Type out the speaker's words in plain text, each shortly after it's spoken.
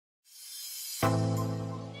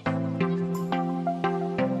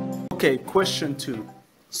Okay, question 2.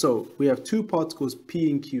 So we have two particles P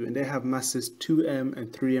and Q and they have masses 2m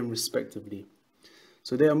and 3m respectively.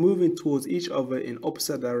 So they are moving towards each other in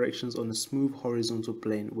opposite directions on a smooth horizontal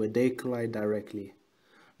plane where they collide directly.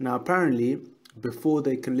 Now apparently, before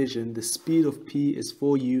their collision, the speed of P is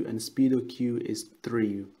 4u and the speed of Q is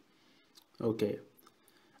 3u. Okay.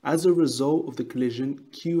 As a result of the collision,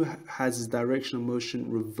 Q has its direction of motion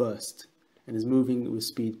reversed and is moving with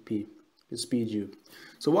speed P, with speed u.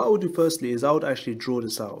 So what I would do firstly is I would actually draw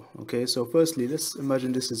this out. Okay, so firstly, let's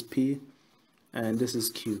imagine this is P and this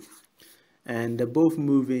is Q. And they're both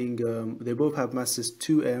moving, they both have masses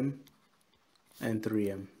 2m and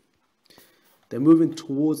 3m. They're moving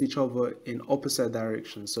towards each other in opposite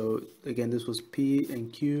directions. So again, this was P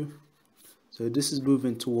and Q. So this is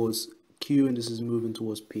moving towards Q and this is moving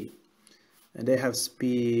towards P. And they have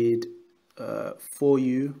speed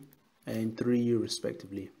 4u and 3u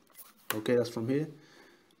respectively. Okay, that's from here.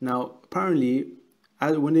 Now, apparently,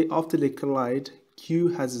 after they collide, Q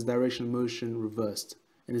has its direction of motion reversed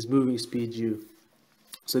and is moving speed u.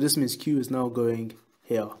 So this means Q is now going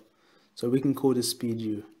here. So we can call this speed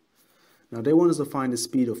u. Now they want us to find the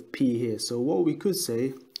speed of P here. So what we could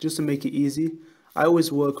say, just to make it easy, I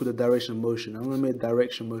always work with the direction of motion. I'm going to make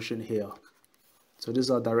direction of motion here. So this is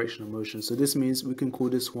our direction of motion. So this means we can call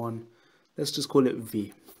this one, let's just call it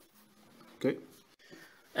V. Okay.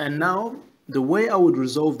 And now the way I would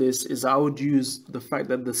resolve this is I would use the fact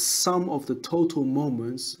that the sum of the total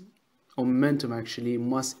moments or momentum actually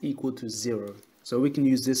must equal to 0. So we can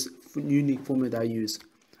use this unique formula that I use.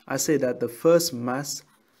 I say that the first mass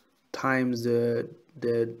times the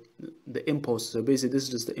impulse. So basically this is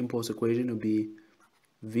just the impulse equation. It will be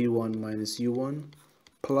V1 minus U1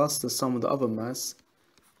 plus the sum of the other mass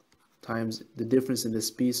times the difference in the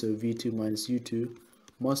speed, so V2 minus U2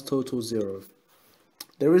 must total 0.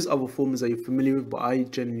 There is other formulas that you're familiar with, but I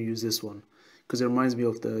generally use this one because it reminds me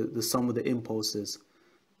of the sum of the impulses.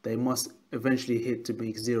 They must eventually hit to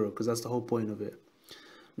make 0 because that's the whole point of it.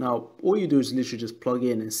 Now, all you do is literally just plug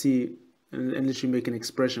in and see and literally make an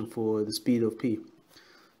expression for the speed of P.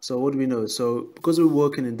 So what do we know? So because we're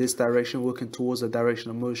working in this direction, working towards the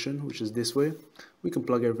direction of motion, which is this way, we can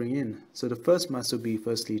plug everything in. So the first mass will be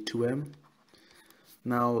firstly 2m.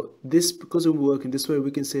 Now this, because we're working this way, we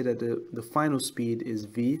can say that the final speed is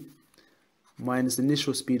V minus the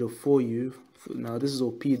initial speed of 4u. Now this is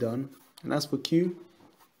all P done. And as for Q,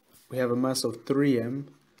 we have a mass of 3m.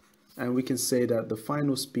 And we can say that the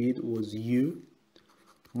final speed was u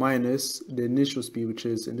minus the initial speed, which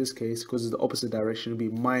is, in this case, because it's the opposite direction, it will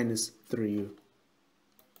be minus 3u.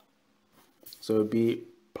 So it would be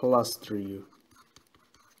plus 3u.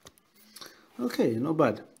 Okay, not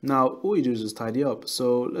bad. Now, all you do is just tidy up.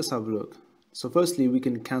 So let's have a look. So firstly, we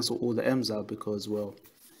can cancel all the m's out because, well,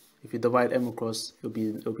 if you divide m across,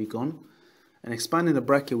 it'll be gone. And expanding the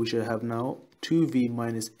bracket, we should have now 2v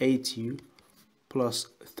minus 8u plus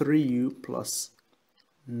 3u plus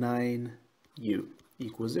 9u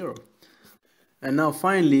equals 0. And now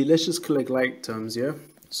finally, let's just collect like terms here.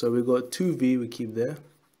 So we got 2v, we keep there.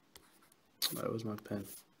 That was my pen.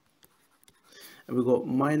 And we got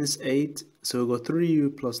minus 8. So we got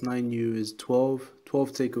 3u plus 9u is 12.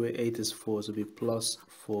 12 take away 8 is 4. So it'll be plus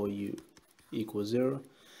 4u equals 0.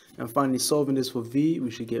 And finally, solving this for v, we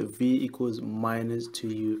should get v equals minus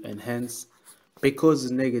 2u. And hence, because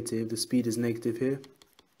it's negative, the speed is negative here,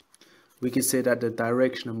 we can say that the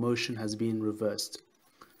direction of motion has been reversed.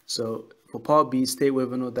 So for part B, state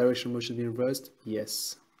whether or not direction of motion has been reversed.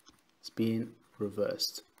 Yes, it's been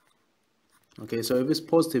reversed. Okay, so if it's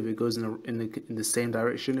positive, it goes in the same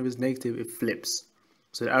direction. If it's negative, it flips.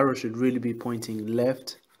 So the arrow should really be pointing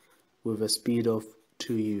left with a speed of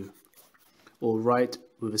 2u, or right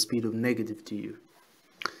with a speed of negative 2u.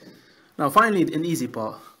 Now finally, an easy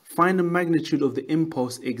part. Find the magnitude of the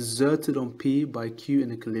impulse exerted on P by Q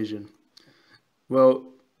in a collision. Well,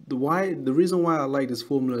 the reason why I like this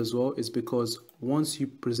formula as well is because once you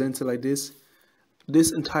present it like this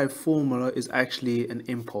entire formula is actually an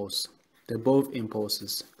impulse. They're both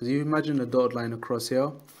impulses. Because if you imagine a dotted line across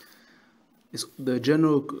here, the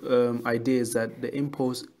general idea is that the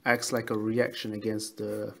impulse acts like a reaction against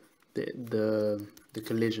the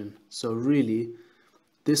collision. So really,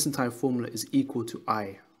 this entire formula is equal to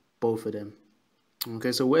I, both of them.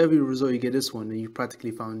 Okay, so whatever you result, you get this one, and you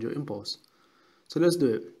practically found your impulse. So let's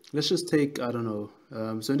do it. Let's just take, I don't know.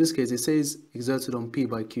 So in this case, it says exerted on P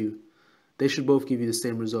by Q. They should both give you the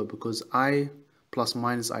same result because I plus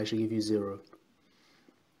minus I should give you 0.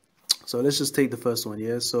 So let's just take the first one,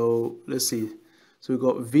 yeah? So let's see. So we've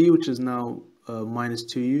got V, which is now minus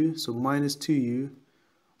 2u. So minus 2u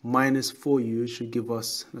minus 4u should give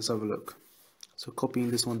us, let's have a look. So copying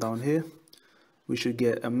this one down here, we should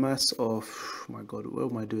get a mass of, oh my god, what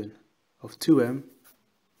am I doing? Of 2m.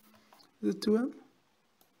 Is it 2m?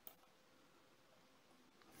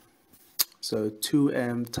 So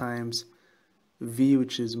 2m times v,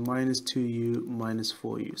 which is minus 2u minus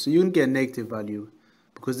 4u. So you're going to get a negative value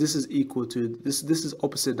because this is equal to, this is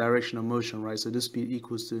opposite direction of motion, right? So this speed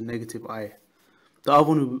equals to negative I. The other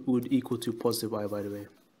one would equal to positive I, by the way.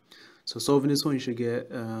 So solving this one, you should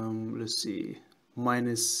get, let's see,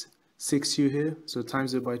 minus 6u here. So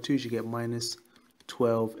times it by 2, you should get minus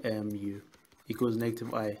 12mu equals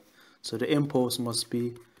negative I. So the impulse must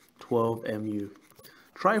be 12mu.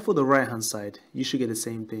 Try for the right hand side. You should get the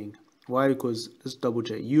same thing. Why? Because let's double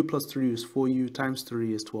check. U plus 3 is 4u times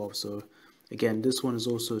 3 is 12. So again, this one is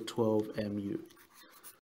also 12mu.